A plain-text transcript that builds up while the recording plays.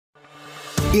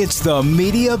It's the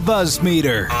Media Buzz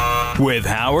Meter with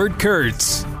Howard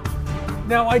Kurtz.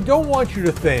 Now, I don't want you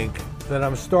to think that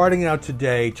I'm starting out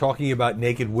today talking about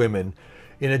naked women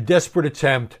in a desperate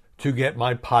attempt to get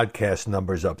my podcast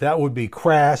numbers up. That would be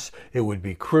crass. It would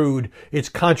be crude. It's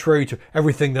contrary to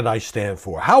everything that I stand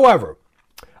for. However,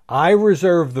 I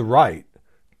reserve the right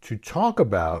to talk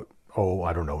about,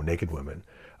 naked women,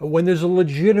 when there's a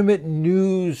legitimate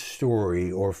news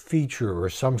story or feature or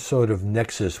some sort of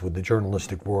nexus with the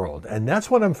journalistic world. And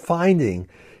that's what I'm finding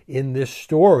in this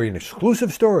story, an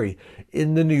exclusive story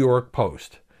in the New York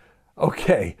Post.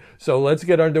 Okay, so let's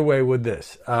get underway with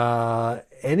this.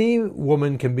 Any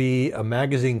woman can be a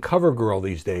magazine cover girl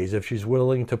these days if she's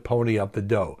willing to pony up the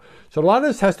dough. So a lot of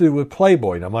this has to do with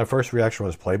Playboy. Now, my first reaction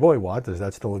was, Playboy, what? Does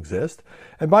that still exist?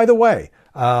 And by the way,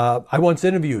 I once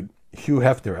interviewed Hugh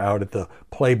Hefner out at the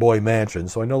Playboy Mansion,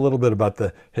 so I know a little bit about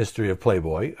the history of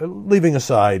Playboy, leaving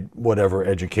aside whatever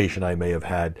education I may have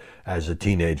had as a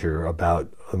teenager about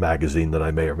a magazine that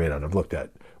I may or may not have looked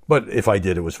at. But if I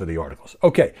did, it was for the articles.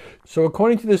 Okay, so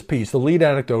according to this piece, the lead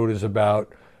anecdote is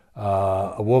about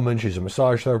a woman. She's a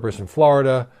massage therapist in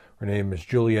Florida. Her name is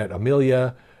Juliet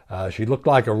Amelia. She looked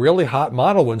like a really hot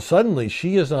model when suddenly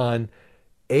she is on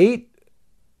 8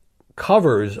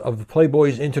 covers of the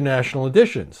Playboy's international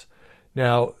editions.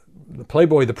 Now, the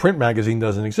Playboy, the print magazine,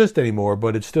 doesn't exist anymore,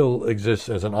 but it still exists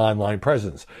as an online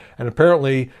presence. And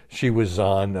apparently she was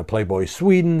on Playboy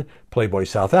Sweden, Playboy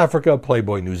South Africa,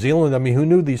 Playboy New Zealand. I mean, who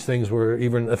knew these things were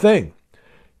even a thing?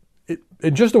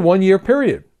 In just a 1-year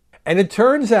period. And it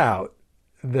turns out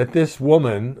that this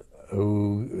woman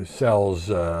who sells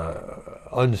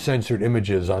uncensored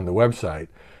images on the website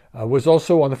was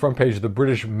also on the front page of the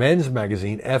British men's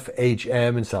magazine,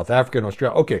 FHM, in South Africa and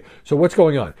Australia. Okay, so what's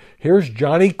going on? Here's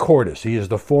Johnny Cordes. He is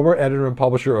the former editor and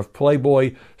publisher of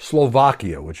Playboy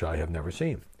Slovakia, which I have never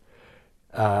seen.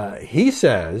 He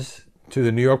says to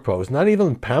the New York Post, not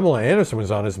even Pamela Anderson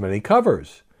was on as many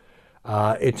covers.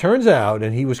 It turns out,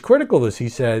 and he was critical of this, he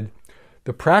said,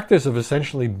 the practice of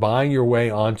essentially buying your way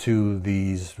onto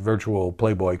these virtual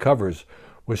Playboy covers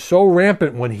was so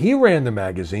rampant when he ran the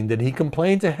magazine that he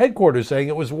complained to headquarters saying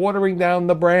it was watering down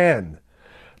the brand.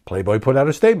 Playboy put out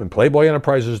a statement. Playboy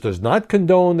Enterprises does not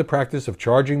condone the practice of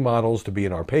charging models to be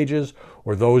in our pages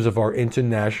or those of our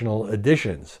international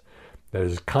editions. That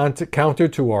is counter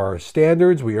to our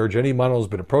standards. We urge any model who has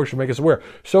been approached to make us aware.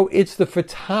 So it's the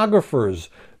photographers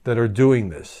that are doing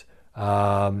this.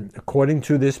 According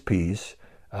to this piece,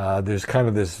 there's kind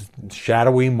of this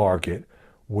shadowy market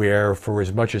where for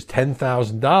as much as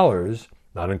 $10,000,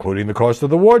 not including the cost of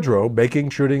the wardrobe, baking,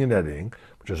 shooting, and editing,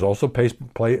 which is also paid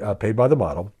by the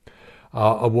model,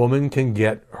 a woman can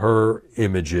get her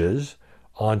images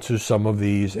onto some of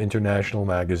these international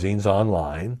magazines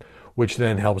online, which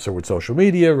then helps her with social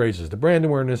media, raises the brand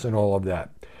awareness, and all of that.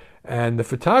 And the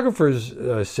photographers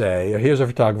say, here's a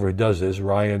photographer who does this,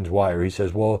 Ryan Dwyer. He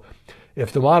says, well,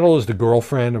 if the model is the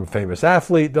girlfriend of a famous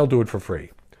athlete, they'll do it for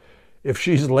free. If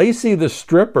she's Lacey the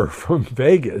stripper from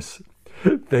Vegas,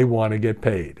 they want to get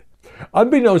paid.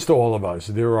 Unbeknownst to all of us,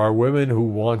 there are women who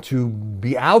want to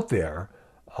be out there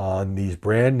on these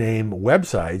brand name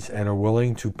websites and are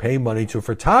willing to pay money to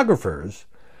photographers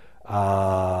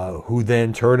who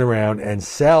then turn around and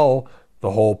sell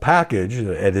the whole package,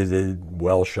 edited,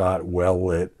 well-shot,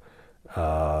 well-lit,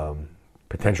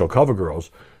 potential cover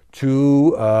girls,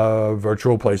 to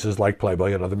virtual places like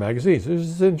Playboy and other magazines. This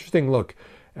is an interesting look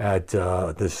at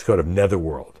this sort of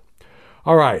netherworld.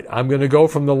 All right, I'm going to go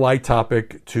from the light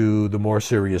topic to the more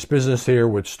serious business here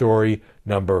with story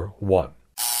number 1.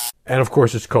 And of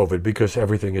course it's COVID, because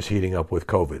everything is heating up with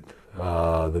COVID.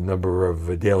 The number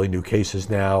of daily new cases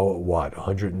now,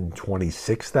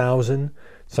 126,000?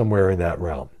 Somewhere in that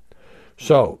realm.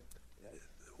 So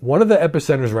one of the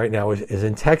epicenters right now is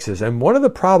in Texas. And one of the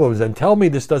problems, and tell me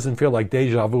this doesn't feel like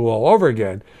deja vu all over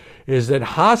again, is that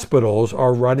hospitals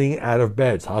are running out of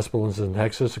beds. Hospitals in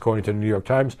Texas, according to the New York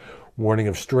Times, warning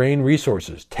of strained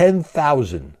resources.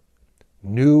 10,000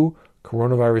 new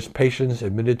coronavirus patients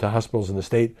admitted to hospitals in the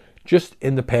state just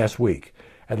in the past week.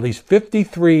 At least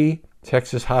 53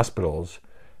 Texas hospitals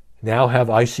now have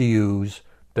ICUs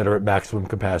that are at maximum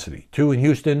capacity. 2 in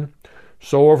Houston,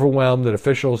 so overwhelmed that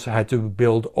officials had to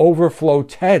build overflow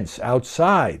tents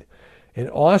outside. In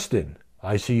Austin,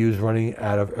 ICUs running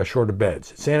out of short of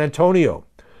beds. San Antonio,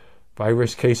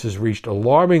 virus cases reached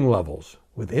alarming levels,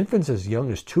 with infants as young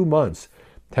as 2 months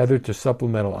tethered to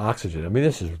supplemental oxygen. I mean,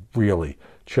 this is really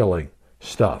chilling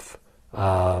stuff.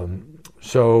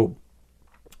 So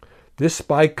this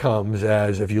spike comes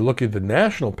as, if you look at the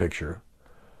national picture,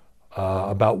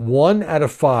 about 1 out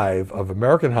of 5 of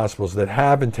American hospitals that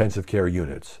have intensive care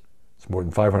units, it's more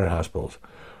than 500 hospitals,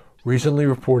 recently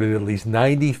reported at least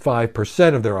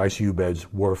 95% of their ICU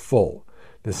beds were full.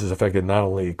 This has affected not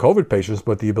only COVID patients,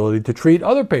 but the ability to treat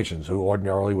other patients who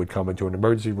ordinarily would come into an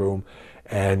emergency room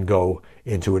and go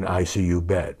into an ICU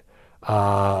bed.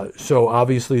 So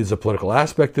obviously there's a political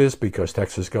aspect to this because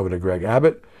Texas Governor Greg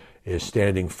Abbott is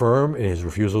standing firm in his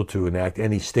refusal to enact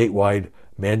any statewide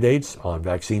mandates on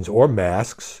vaccines or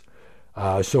masks.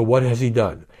 So what has he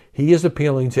done? He is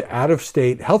appealing to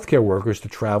out-of-state healthcare workers to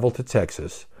travel to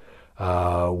Texas,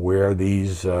 where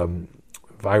these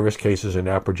virus cases are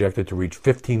now projected to reach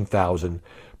 15,000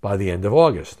 by the end of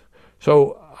August.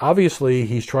 So obviously,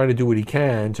 he's trying to do what he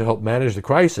can to help manage the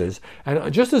crisis.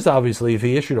 And just as obviously, if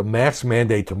he issued a mask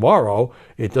mandate tomorrow,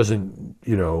 it doesn't,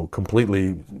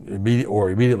 completely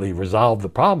immediately resolve the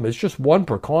problem. It's just one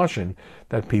precaution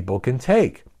that people can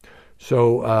take.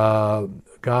 So,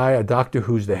 a doctor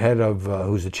who's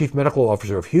who's the chief medical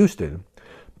officer of Houston,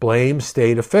 blames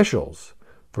state officials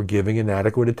for giving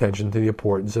inadequate attention to the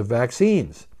importance of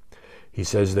vaccines. He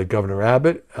says that Governor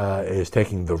Abbott is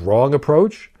taking the wrong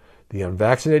approach. The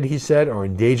unvaccinated, he said, are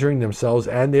endangering themselves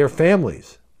and their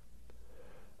families.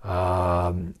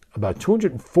 About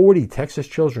 240 Texas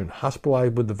children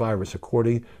hospitalized with the virus,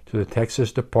 according to the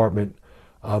Texas Department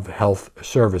of Health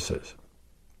Services.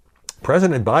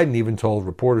 President Biden even told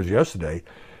reporters yesterday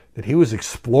that he was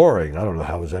exploring, I don't know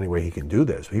how there's any way he can do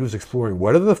this, but he was exploring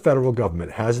whether the federal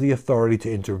government has the authority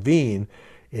to intervene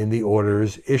in the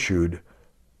orders issued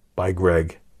by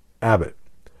Greg Abbott.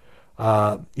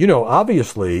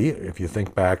 Obviously, if you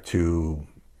think back to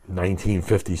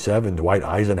 1957, Dwight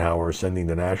Eisenhower sending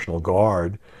the National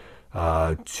Guard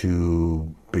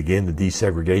to begin the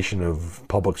desegregation of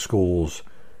public schools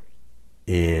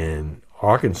in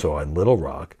Arkansas and Little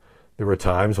Rock, there are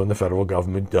times when the federal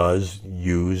government does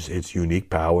use its unique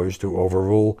powers to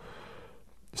overrule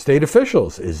state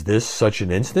officials. Is this such an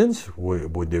instance?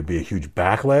 Would there be a huge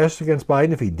backlash against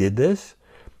Biden if he did this?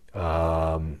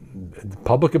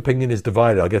 Public opinion is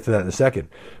divided. I'll get to that in a second.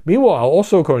 Meanwhile,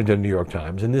 also according to the New York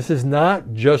Times, and this is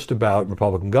not just about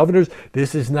Republican governors,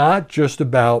 this is not just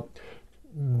about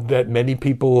that many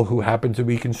people who happen to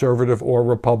be conservative or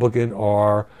Republican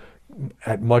are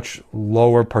at much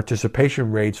lower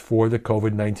participation rates for the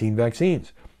COVID-19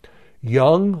 vaccines.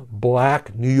 Young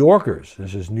black New Yorkers,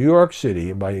 this is New York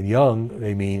City, and by young,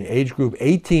 they mean age group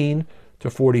 18 to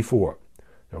 44.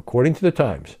 Now, according to the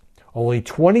Times, only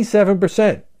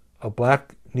 27% of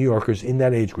black New Yorkers in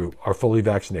that age group are fully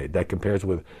vaccinated. That compares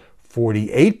with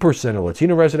 48% of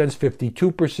Latino residents,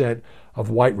 52% of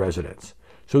white residents.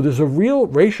 So there's a real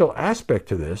racial aspect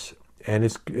to this, and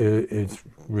it's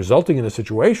resulting in a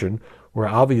situation where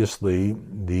obviously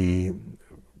the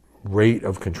rate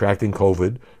of contracting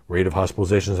COVID, rate of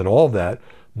hospitalizations and all of that,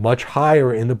 much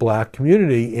higher in the black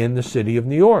community in the city of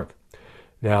New York.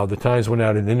 Now, the Times went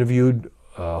out and interviewed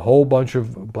a whole bunch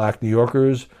of black New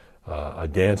Yorkers, a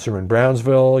dancer in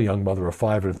Brownsville, a young mother of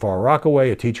 5 in Far Rockaway,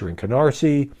 a teacher in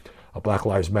Canarsie, a Black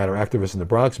Lives Matter activist in the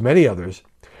Bronx, many others.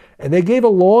 And they gave a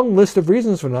long list of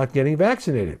reasons for not getting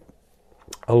vaccinated.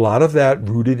 A lot of that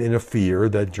rooted in a fear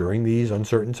that during these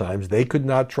uncertain times, they could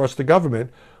not trust the government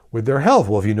with their health.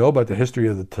 Well, if you know about the history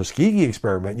of the Tuskegee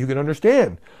experiment, you can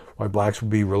understand why blacks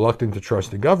would be reluctant to trust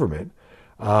the government.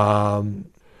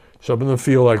 Some of them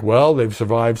feel like, well, they've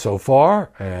survived so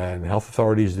far and health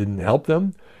authorities didn't help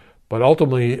them. But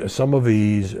ultimately, some of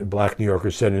these black New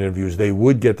Yorkers said in interviews they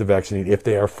would get the vaccine if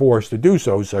they are forced to do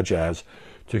so, such as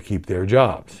to keep their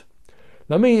jobs.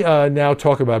 Let me now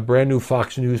talk about a brand new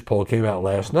Fox News poll came out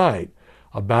last night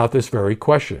about this very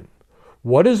question.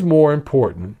 What is more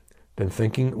important than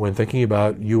when thinking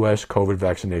about U.S. COVID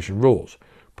vaccination rules?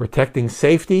 Protecting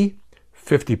safety,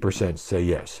 50% say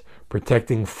yes.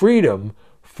 Protecting freedom,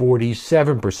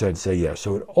 47% say yes.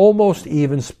 So an almost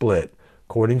even split,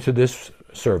 according to this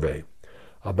survey,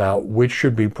 about which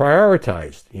should be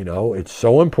prioritized. It's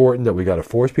so important that we got to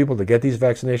force people to get these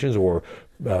vaccinations or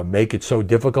make it so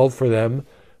difficult for them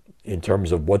in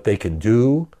terms of what they can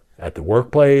do at the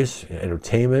workplace,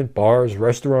 entertainment, bars,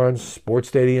 restaurants,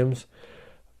 sports stadiums.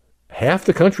 Half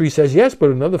the country says yes, but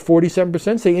another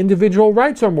 47% say individual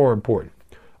rights are more important.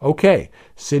 Okay,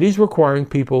 cities requiring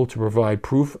people to provide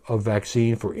proof of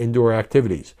vaccine for indoor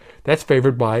activities. That's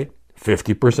favored by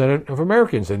 50% of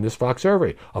Americans in this Fox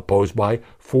survey, opposed by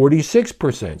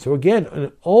 46%. So again,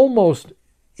 an almost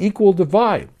equal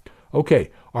divide.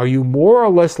 Okay, are you more or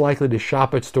less likely to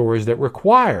shop at stores that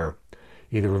require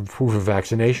either a proof of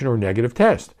vaccination or negative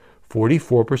test?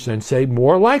 44% say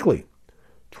more likely.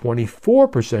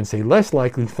 24% say less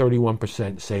likely.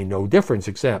 31% say no difference,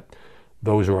 except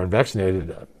those who are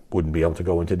unvaccinated wouldn't be able to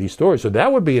go into these stores. So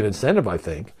that would be an incentive, I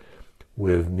think,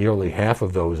 with nearly half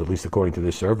of those, at least according to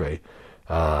this survey,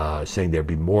 saying they'd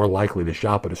be more likely to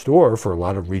shop at a store for a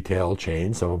lot of retail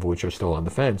chains, some of which are still on the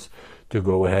fence, to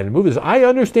go ahead and move this. I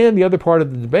understand the other part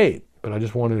of the debate, but I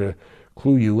just wanted to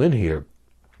clue you in here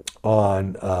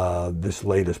on this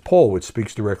latest poll, which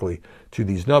speaks directly to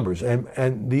these numbers.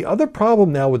 And the other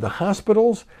problem now with the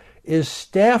hospitals is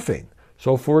staffing.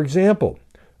 So, for example,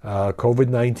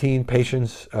 COVID-19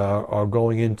 patients are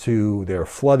going into, they're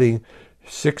flooding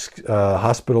 6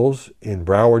 hospitals in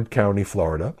Broward County,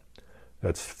 Florida.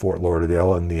 That's Fort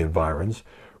Lauderdale and the environs,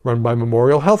 run by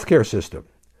Memorial Healthcare System.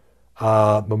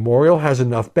 Memorial has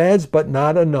enough beds, but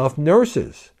not enough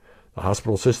nurses. The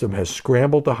hospital system has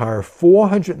scrambled to hire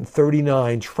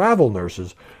 439 travel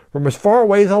nurses from as far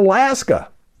away as Alaska.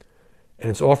 And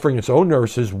it's offering its own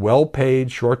nurses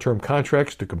well-paid short-term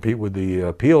contracts to compete with the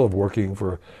appeal of working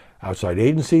for outside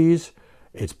agencies.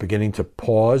 It's beginning to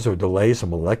pause or delay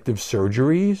some elective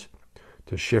surgeries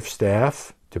to shift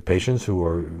staff to patients who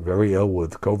are very ill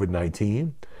with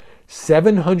COVID-19.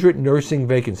 700 nursing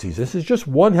vacancies. This is just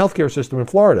one healthcare system in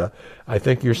Florida. I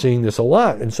think you're seeing this a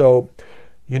lot. And so,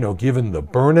 given the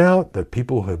burnout that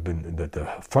that the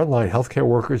frontline healthcare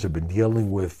workers have been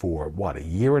dealing with for, a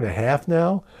year and a half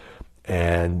now,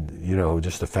 and,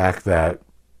 just the fact that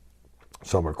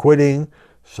some are quitting,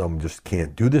 some just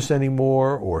can't do this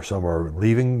anymore, or some are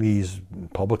leaving these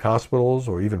public hospitals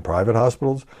or even private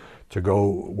hospitals to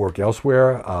go work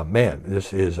elsewhere. Man,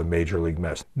 this is a major league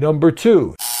mess. Number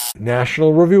 2,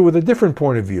 National Review with a different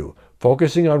point of view,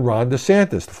 focusing on Ron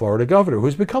DeSantis, the Florida governor,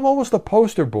 who's become almost a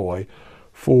poster boy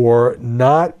for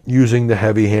not using the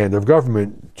heavy hand of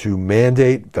government to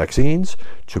mandate vaccines,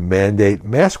 to mandate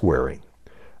mask wearing.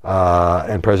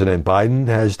 And President Biden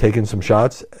has taken some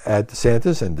shots at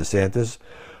DeSantis, and DeSantis,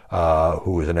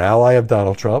 who is an ally of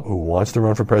Donald Trump, who wants to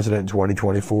run for president in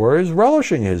 2024, is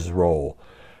relishing his role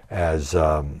as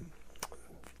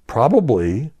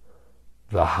probably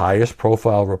the highest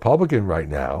profile Republican right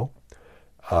now,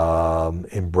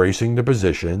 embracing the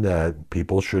position that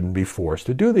people shouldn't be forced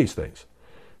to do these things.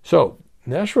 So,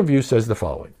 National Review says the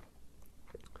following.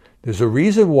 There's a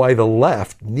reason why the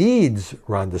left needs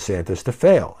Ron DeSantis to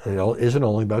fail, and it isn't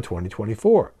only about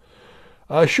 2024.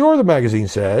 Sure, the magazine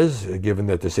says, given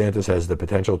that DeSantis has the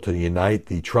potential to unite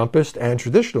the Trumpist and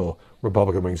traditional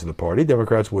Republican wings of the party,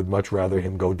 Democrats would much rather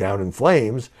him go down in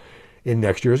flames in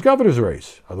next year's governor's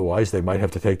race. Otherwise, they might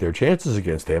have to take their chances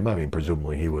against him.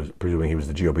 Presuming he was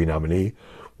the GOP nominee,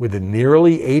 with a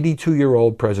nearly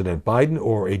 82-year-old President Biden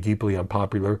or a deeply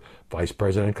unpopular Vice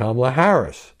President Kamala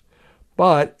Harris.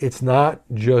 But it's not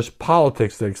just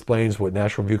politics that explains what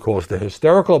National Review calls the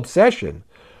hysterical obsession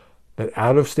that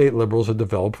out-of-state liberals have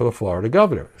developed for the Florida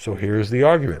governor. So here's the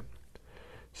argument.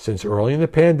 Since early in the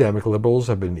pandemic, liberals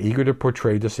have been eager to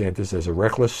portray DeSantis as a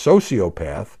reckless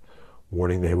sociopath,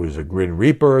 warning that he was a grin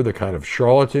reaper, the kind of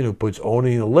charlatan who puts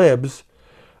owning the libs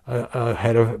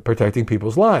ahead of protecting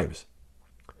people's lives.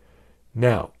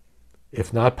 Now,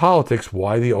 if not politics,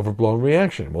 why the overblown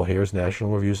reaction? Well, here's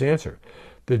National Review's answer.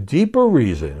 The deeper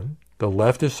reason the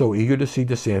left is so eager to see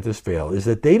DeSantis fail is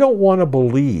that they don't want to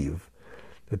believe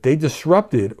that they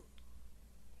disrupted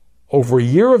over a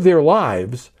year of their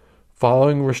lives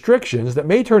following restrictions that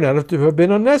may turn out to have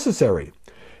been unnecessary.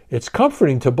 It's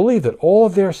comforting to believe that all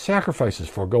of their sacrifices,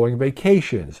 foregoing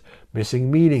vacations, missing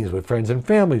meetings with friends and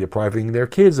family, depriving their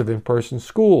kids of in-person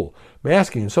school,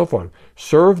 masking, and so forth,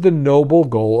 serve the noble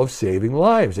goal of saving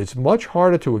lives. It's much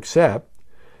harder to accept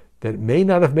that it may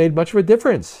not have made much of a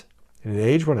difference. In an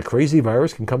age when a crazy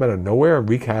virus can come out of nowhere and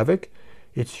wreak havoc,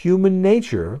 it's human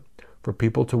nature for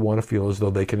people to want to feel as though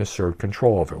they can assert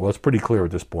control over it. Well, it's pretty clear at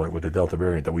this point with the Delta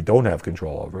variant that we don't have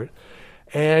control over it.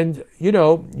 And,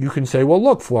 you can say, well,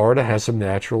 look, Florida has some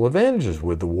natural advantages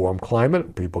with the warm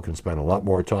climate. People can spend a lot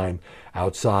more time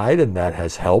outside, and that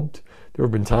has helped. There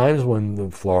have been times when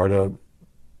the Florida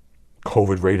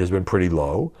COVID rate has been pretty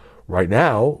low. Right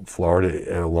now,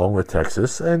 Florida, along with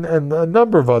Texas and a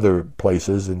number of other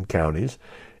places and counties,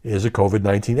 is a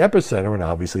COVID-19 epicenter and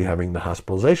obviously having the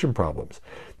hospitalization problems.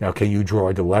 Now, can you draw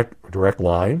a direct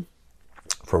line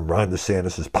from Ron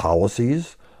DeSantis'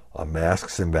 policies on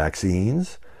masks and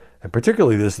vaccines? And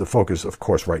particularly the focus, of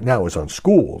course, right now is on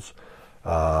schools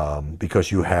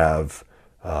because you have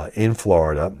in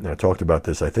Florida, and I talked about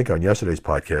this, I think, on yesterday's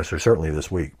podcast, or certainly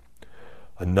this week,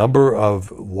 a number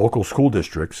of local school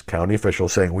districts, county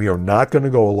officials saying we are not going to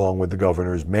go along with the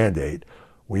governor's mandate.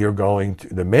 We are going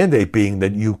to, the mandate being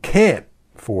that you can't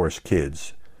force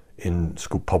kids in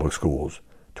public schools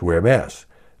to wear masks.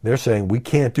 They're saying we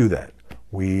can't do that.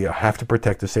 We have to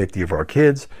protect the safety of our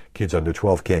kids. Kids under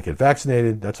 12 can't get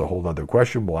vaccinated. That's a whole other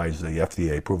question. Why is the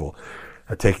FDA approval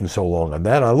taking so long on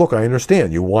that. Look, I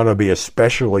understand. You want to be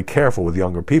especially careful with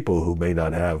younger people who may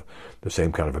not have the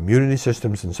same kind of immunity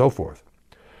systems and so forth.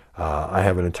 I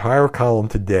have an entire column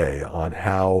today on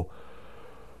how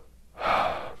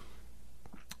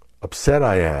upset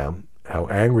I am, how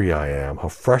angry I am, how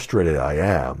frustrated I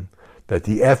am that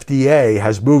the FDA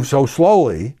has moved so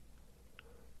slowly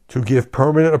to give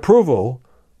permanent approval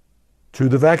to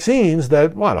the vaccines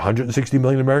that, 160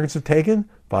 million Americans have taken?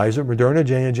 Pfizer, Moderna,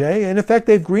 J&J. In effect,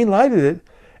 they've green-lighted it.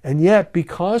 And yet,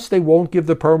 because they won't give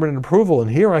the permanent approval,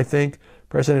 and here I think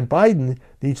President Biden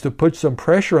needs to put some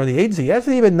pressure on the agency. He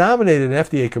hasn't even nominated an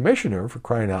FDA commissioner, for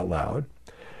crying out loud,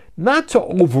 not to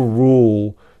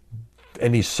overrule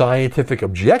any scientific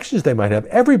objections they might have.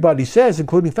 Everybody says,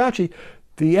 including Fauci,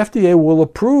 the FDA will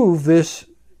approve this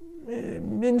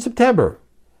in September.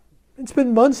 It's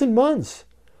been months and months.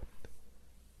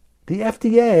 The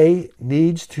FDA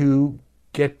needs to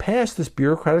get past this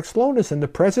bureaucratic slowness, and the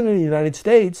President of the United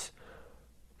States,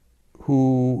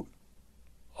 who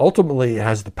ultimately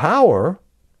has the power,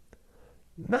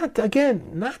 not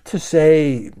to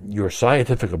say your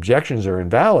scientific objections are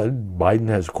invalid. Biden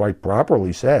has quite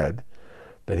properly said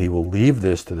that he will leave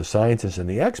this to the scientists and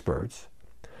the experts.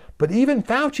 But even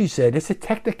Fauci said it's a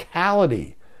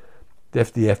technicality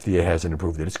if the FDA hasn't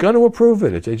approved it. It's going to approve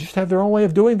it. They just have their own way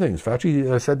of doing things.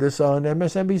 Fauci said this on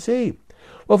MSNBC.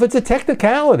 Well, if it's a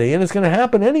technicality and it's going to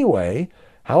happen anyway,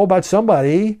 how about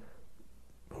somebody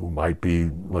who might be,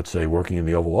 let's say, working in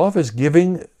the Oval Office,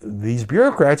 giving these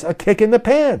bureaucrats a kick in the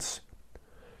pants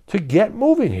to get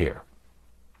moving here?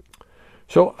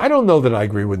 So I don't know that I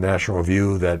agree with National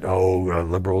Review that,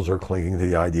 liberals are clinging to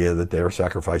the idea that their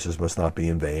sacrifices must not be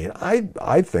in vain.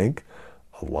 I think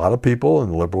a lot of people,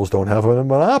 and liberals don't have a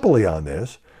monopoly on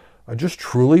this, are just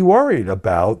truly worried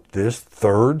about this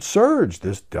third surge,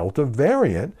 this Delta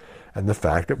variant, and the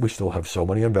fact that we still have so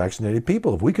many unvaccinated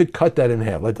people. If we could cut that in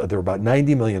half, there are about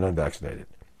 90 million unvaccinated.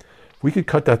 If we could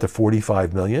cut that to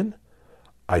 45 million,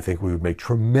 I think we would make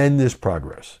tremendous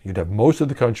progress. You'd have most of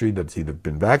the country that's either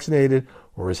been vaccinated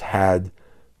or has had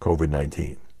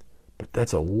COVID-19. But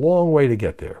that's a long way to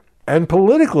get there. And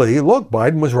politically, look,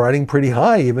 Biden was riding pretty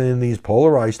high even in these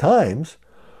polarized times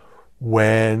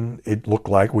when it looked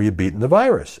like we had beaten the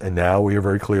virus. And now we are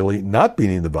very clearly not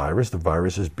beating the virus. The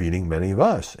virus is beating many of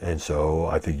us. And so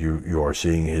I think you are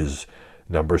seeing his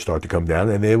numbers start to come down,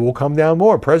 and they will come down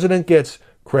more. President gets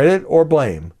credit or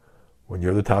blame when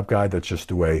you're the top guy. That's just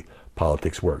the way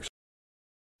politics works.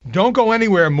 Don't go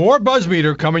anywhere. More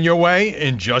BuzzMeter coming your way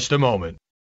in just a moment.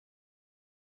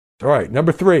 All right,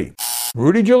 number 3.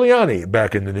 Rudy Giuliani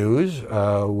back in the news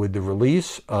with the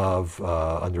release of,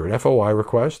 under an FOI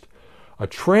request, a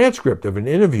transcript of an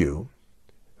interview.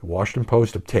 The Washington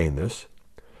Post obtained this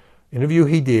interview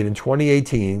he did in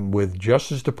 2018 with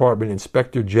Justice Department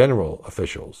Inspector General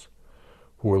officials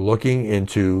who were looking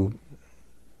into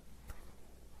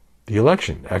the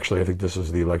election. Actually, I think this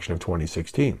was the election of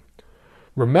 2016.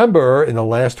 Remember, in the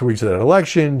last 2 weeks of that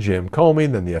election, Jim Comey,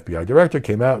 then the FBI director,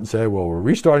 came out and said, well, we're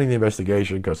restarting the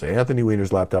investigation because of Anthony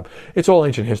Weiner's laptop. It's all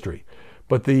ancient history.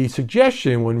 But the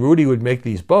suggestion when Rudy would make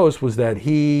these boasts was that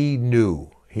he knew.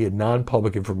 He had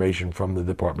non-public information from the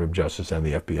Department of Justice and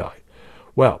the FBI.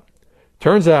 Well,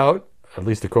 turns out, at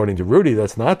least according to Rudy,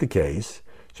 that's not the case.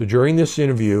 So during this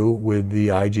interview with the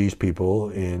IG's people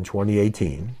in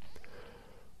 2018,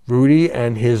 Rudy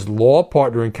and his law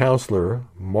partner and counselor,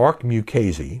 Mark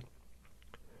Mukasey,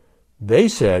 they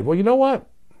said, well, you know what?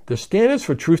 The standards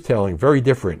for truth-telling are very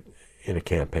different in a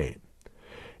campaign.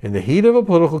 In the heat of a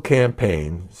political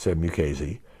campaign, said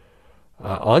Mukasey,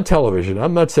 on television,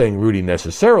 I'm not saying Rudy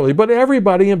necessarily, but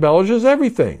everybody embellishes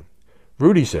everything.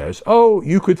 Rudy says, oh,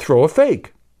 you could throw a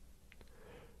fake.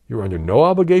 You're under no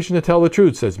obligation to tell the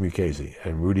truth, says Mukasey.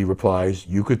 And Rudy replies,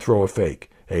 you could throw a fake.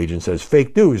 Agent says,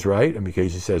 fake news, right? And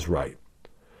Mukasey says, right.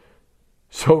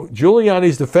 So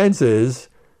Giuliani's defense is,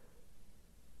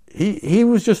 he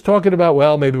was just talking about,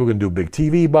 well, maybe we're going to do a big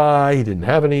TV buy. He didn't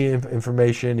have any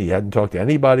information. He hadn't talked to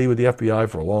anybody with the FBI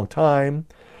for a long time.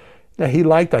 Now, he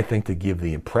liked, I think, to give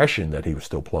the impression that he was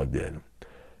still plugged in.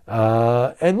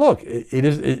 And look,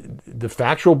 the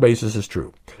factual basis is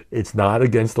true. It's not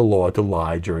against the law to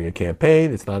lie during a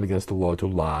campaign. It's not against the law to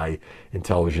lie in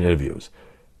television interviews.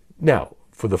 Now,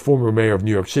 for the former mayor of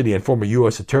New York City and former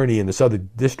U.S. attorney in the Southern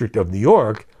District of New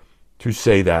York to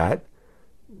say that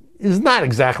is not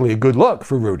exactly a good look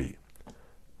for Rudy.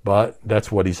 But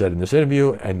that's what he said in this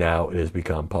interview, and now it has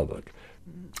become public.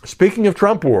 Speaking of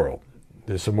Trump world,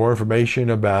 there's some more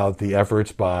information about the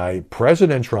efforts by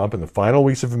President Trump in the final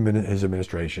weeks of his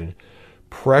administration,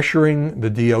 pressuring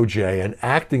the DOJ and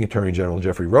acting Attorney General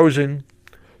Jeffrey Rosen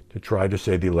to try to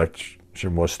say the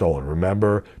election was stolen.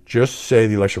 Remember, just say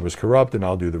the election was corrupt and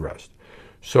I'll do the rest.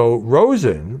 So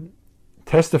Rosen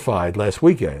testified last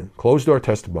weekend, closed-door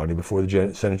testimony before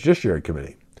the Senate Judiciary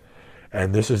Committee.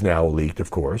 And this is now leaked,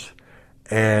 of course.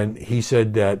 And he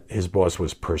said that his boss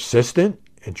was persistent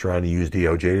in trying to use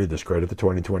DOJ to discredit the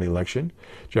 2020 election.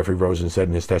 Jeffrey Rosen said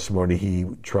in his testimony he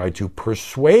tried to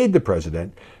persuade the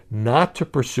president not to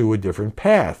pursue a different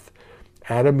path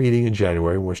at a meeting in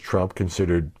January in which Trump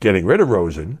considered getting rid of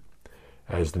Rosen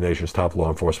as the nation's top law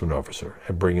enforcement officer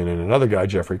and bringing in another guy,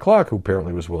 Jeffrey Clark, who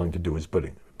apparently was willing to do his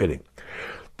bidding.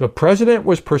 The president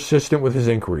was persistent with his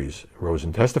inquiries,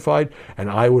 Rosen testified, and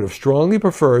I would have strongly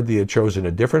preferred he had chosen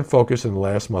a different focus in the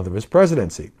last month of his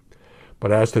presidency.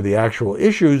 But as to the actual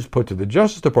issues put to the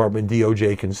Justice Department,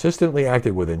 DOJ consistently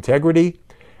acted with integrity,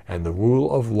 and the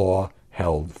rule of law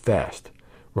held fast.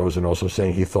 Rosen also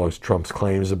saying he thought Trump's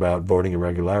claims about voting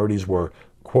irregularities were,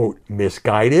 quote,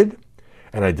 misguided,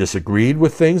 and I disagreed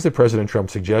with things that President Trump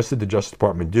suggested the Justice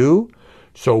Department do,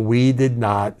 so we did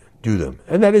not do them.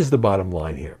 And that is the bottom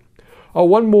line here. Oh,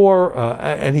 one more,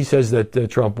 and he says that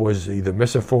Trump was either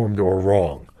misinformed or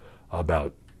wrong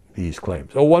about these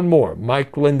claims. Oh, one more.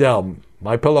 Mike Lindell,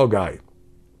 MyPillow guy.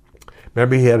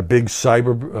 Remember, he had a big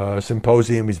cyber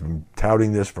symposium. He's been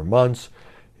touting this for months.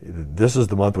 This is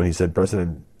the month when he said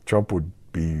President Trump would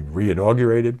be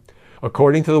reinaugurated.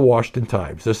 According to the Washington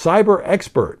Times, the cyber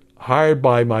expert hired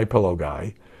by MyPillow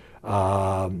guy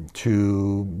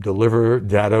to deliver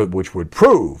data which would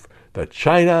prove that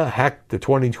China hacked the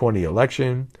 2020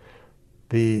 election.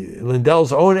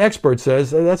 Lindell's own expert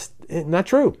says that's not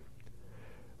true.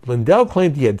 Lindell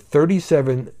claimed he had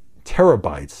 37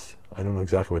 terabytes, I don't know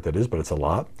exactly what that is, but it's a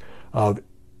lot, of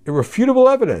irrefutable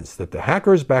evidence that the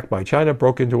hackers backed by China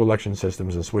broke into election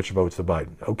systems and switched votes to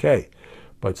Biden. Okay,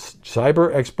 but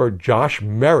cyber expert Josh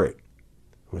Merritt,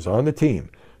 who's on the team,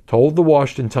 told the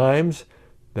Washington Times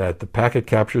that the packet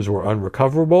captures were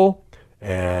unrecoverable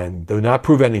and do not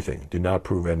prove anything, do not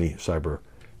prove any cyber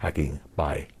hacking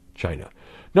by China.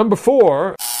 Number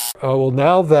 4, well,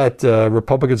 now that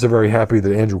Republicans are very happy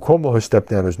that Andrew Cuomo has stepped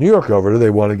down as New York governor, they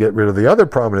want to get rid of the other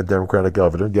prominent Democratic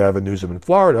governor, Gavin Newsom in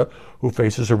Florida, who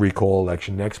faces a recall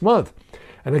election next month.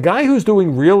 And the guy who's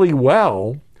doing really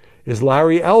well is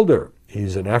Larry Elder.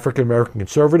 He's an African-American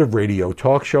conservative radio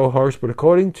talk show host, but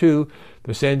according to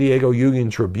the San Diego Union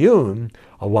Tribune,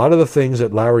 a lot of the things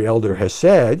that Larry Elder has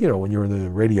said, you know, when you're in the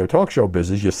radio talk show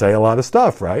business, you say a lot of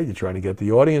stuff, right? You're trying to get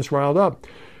the audience riled up.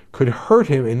 Could hurt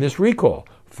him in this recall.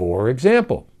 For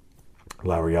example,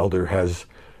 Larry Elder has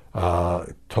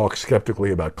talked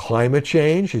skeptically about climate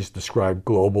change. He's described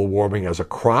global warming as a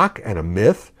crock and a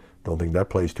myth. Don't think that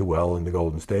plays too well in the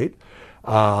Golden State.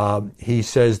 He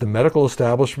says the medical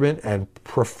establishment and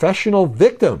professional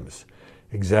victims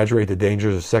exaggerate the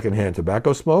dangers of secondhand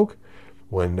tobacco smoke.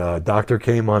 When a doctor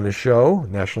came on the show,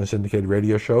 nationally syndicated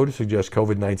radio show, to suggest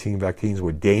COVID-19 vaccines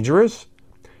were dangerous,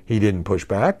 he didn't push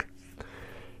back.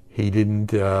 He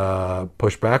didn't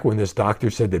push back when this doctor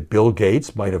said that Bill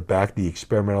Gates might have backed the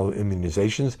experimental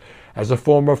immunizations as a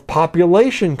form of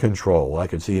population control. I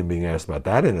could see him being asked about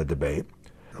that in a debate.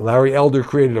 Larry Elder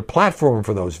created a platform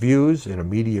for those views in a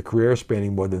media career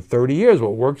spanning more than 30 years.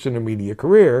 What works in a media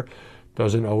career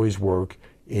doesn't always work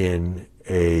in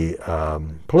a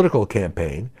political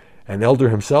campaign. And Elder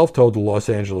himself told the Los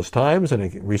Angeles Times in a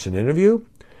recent interview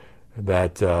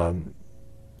that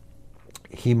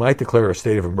he might declare a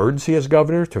state of emergency as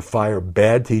governor to fire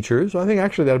bad teachers. I think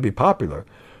actually that would be popular.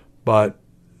 But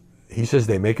he says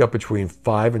they make up between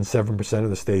 5 and 7% of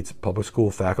the state's public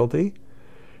school faculty.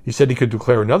 He said he could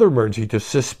declare another emergency to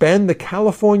suspend the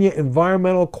California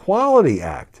Environmental Quality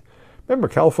Act. Remember,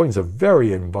 California is a very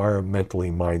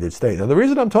environmentally minded state. Now, the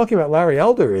reason I'm talking about Larry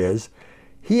Elder is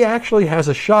he actually has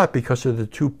a shot because of the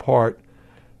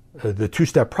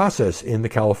two-step process in the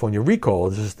California recall.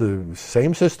 This is the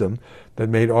same system that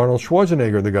made Arnold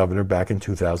Schwarzenegger the governor back in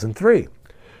 2003.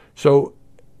 So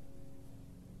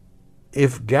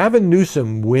if Gavin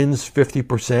Newsom wins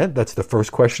 50%, that's the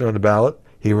first question on the ballot,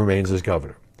 he remains as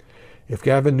governor. If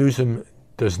Gavin Newsom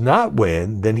does not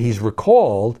win, then he's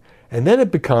recalled, and then it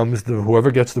becomes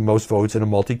whoever gets the most votes in a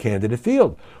multi-candidate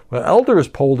field. Well, Elder is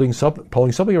polling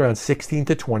something around 16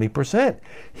 to 20%.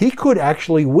 He could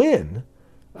actually win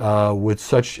with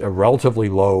such a relatively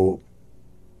low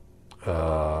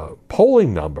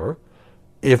polling number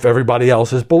if everybody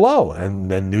else is below.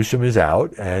 And then Newsom is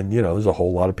out, and there's a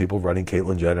whole lot of people running,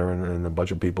 Caitlyn Jenner and a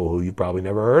bunch of people who you probably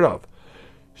never heard of.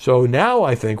 So now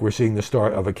I think we're seeing the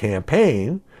start of a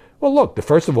campaign. Well, look,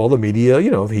 first of all, the media,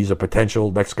 if he's a potential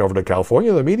next governor of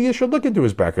California, the media should look into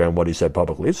his background, what he said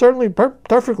publicly. It's certainly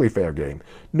perfectly fair game.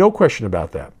 No question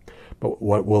about that. But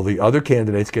what will the other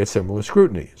candidates get similar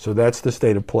scrutiny? So that's the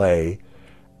state of play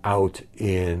out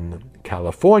in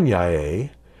California.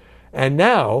 And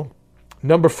now,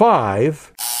 number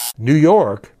 5, New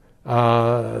York,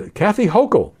 Kathy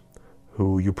Hochul,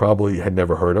 who you probably had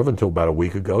never heard of until about a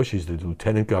week ago. She's the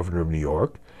lieutenant governor of New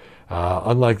York.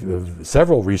 Unlike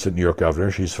several recent New York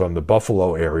governors, she's from the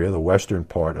Buffalo area, the western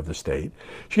part of the state.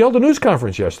 She held a news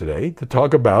conference yesterday to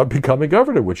talk about becoming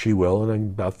governor, which she will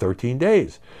in about 13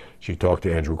 days. She talked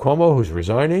to Andrew Cuomo, who's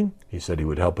resigning. He said he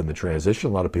would help in the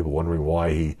transition. A lot of people wondering why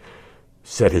he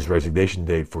set his resignation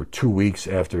date for 2 weeks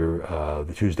after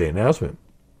the Tuesday announcement.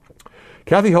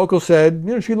 Kathy Hochul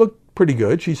said, she looked pretty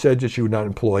good. She said that she would not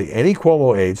employ any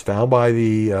Cuomo aides found by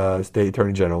the state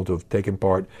attorney general to have taken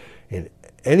part in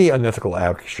any unethical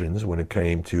actions when it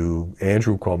came to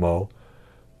Andrew Cuomo,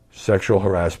 sexual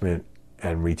harassment,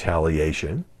 and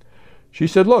retaliation. She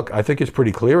said, look, I think it's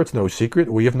pretty clear. It's no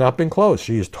secret. We have not been close.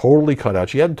 She is totally cut out.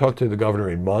 She hadn't talked to the governor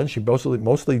in months. She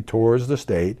mostly tours the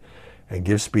state and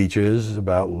gives speeches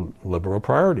about liberal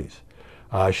priorities.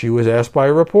 She was asked by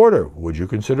a reporter, would you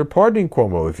consider pardoning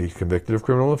Cuomo if he's convicted of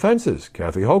criminal offenses?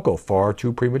 Kathy Hochul, far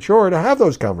too premature to have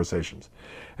those conversations.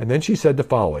 And then she said the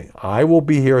following, I will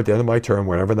be here at the end of my term,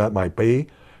 whenever that might be.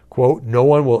 Quote, no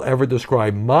one will ever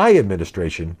describe my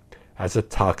administration as a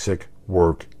toxic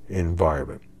work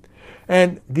environment.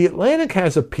 And The Atlantic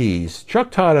has a piece.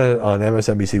 Chuck Todd on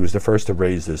MSNBC was the first to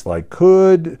raise this. Like,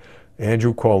 could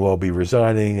Andrew Cuomo be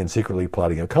resigning and secretly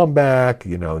plotting a comeback?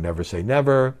 Never say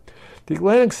never. The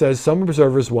Atlantic says some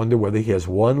observers wonder whether he has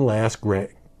one last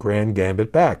grand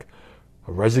gambit back,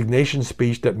 a resignation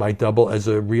speech that might double as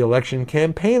a re-election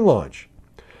campaign launch.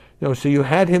 So you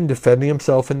had him defending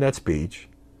himself in that speech,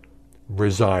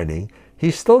 resigning.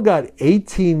 He's still got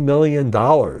 $18 million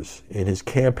in his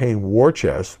campaign war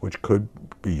chest, which could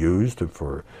be used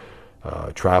for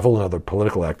travel and other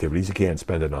political activities. He can't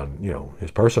spend it on,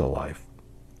 his personal life.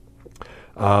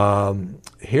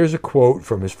 Here's a quote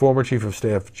from his former chief of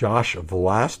staff, Josh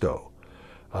Vlasto,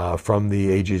 from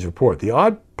the AG's report. The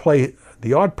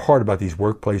odd part about these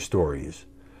workplace stories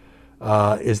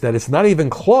is that it's not even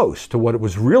close to what it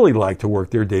was really like to work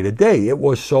there day to day. It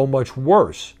was so much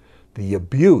worse. The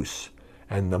abuse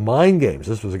and the mind games.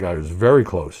 This was a guy who was very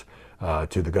close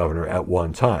to the governor at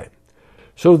one time.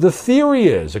 So the theory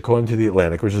is, according to The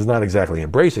Atlantic, which is not exactly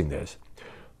embracing this,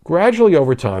 gradually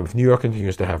over time, if New York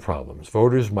continues to have problems,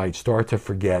 voters might start to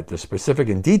forget the specific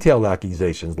and detailed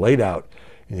accusations laid out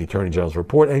in the Attorney General's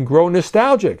report and grow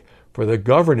nostalgic for the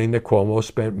governing that Cuomo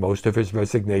spent most of his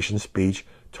resignation speech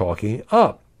talking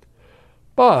up.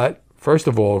 But, first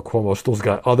of all, Cuomo still's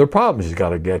got other problems. He's got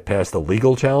to get past the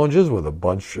legal challenges with a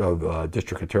bunch of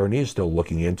district attorneys still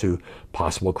looking into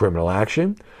possible criminal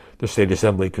action. The state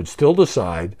assembly could still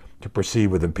decide to proceed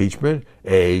with impeachment.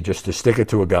 A, just to stick it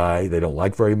to a guy they don't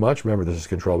like very much. Remember, this is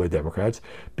controlled by Democrats.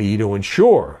 B, to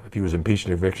ensure, if he was impeached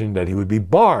in conviction, that he would be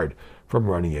barred from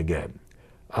running again.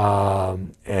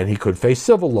 And he could face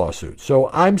civil lawsuits.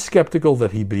 So I'm skeptical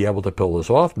that he'd be able to pull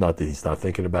this off. Not that he's not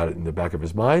thinking about it in the back of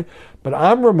his mind, but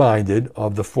I'm reminded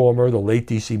of the late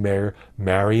D.C. Mayor,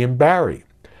 Marion Barry.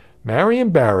 Marion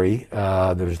Barry,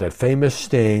 there was that famous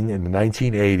sting in the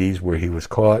 1980s where he was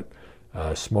caught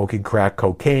smoking crack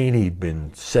cocaine. He'd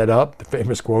been set up, the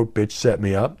famous quote, bitch set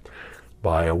me up,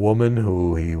 by a woman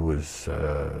who he was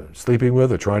sleeping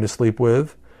with or trying to sleep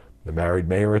with, the married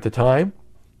mayor at the time.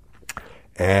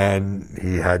 And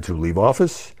he had to leave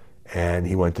office, and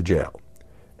he went to jail.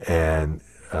 And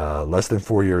less than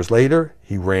 4 years later,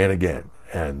 he ran again.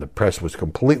 And the press was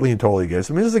completely and totally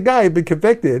against him. This is a guy who'd been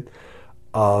convicted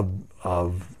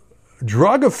of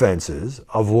drug offenses,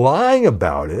 of lying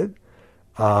about it,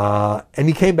 and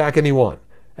he came back and he won.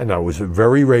 And that was a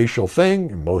very racial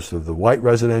thing. Most of the white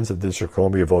residents of the District of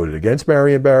Columbia voted against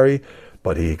Marion Barry,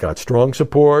 but he got strong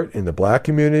support in the black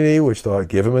community, which thought,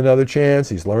 give him another chance.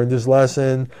 He's learned his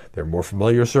lesson. They're more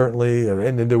familiar, certainly.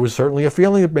 And there was certainly a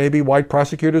feeling that maybe white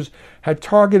prosecutors had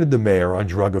targeted the mayor on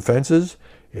drug offenses.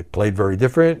 It played very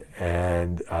different.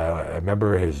 And I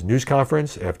remember his news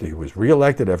conference after he was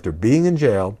reelected, after being in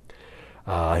jail.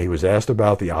 He was asked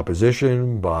about the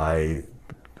opposition by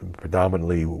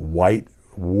predominantly white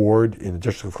ward in the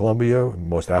District of Columbia,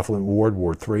 most affluent ward,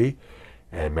 Ward 3.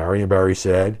 And Marion Barry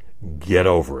said, get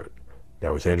over it.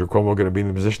 Now, is Andrew Cuomo going to be in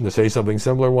a position to say something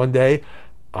similar one day?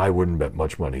 I wouldn't bet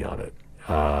much money on it.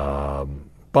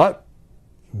 But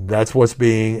that's what's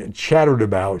being chattered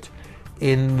about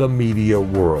in the media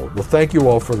world. Well, thank you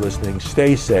all for listening.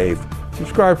 Stay safe.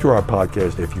 Subscribe to our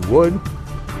podcast if you would.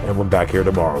 And we're back here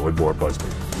tomorrow with more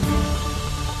BuzzFeed.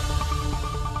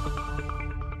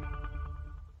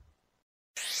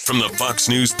 From the Fox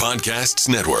News Podcasts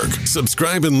Network,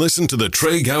 subscribe and listen to the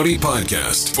Trey Gowdy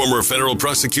Podcast. Former federal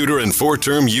prosecutor and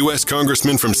 4-term U.S.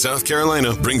 Congressman from South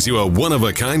Carolina brings you a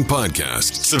one-of-a-kind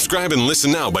podcast. Subscribe and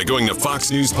listen now by going to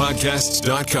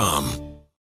foxnewspodcasts.com.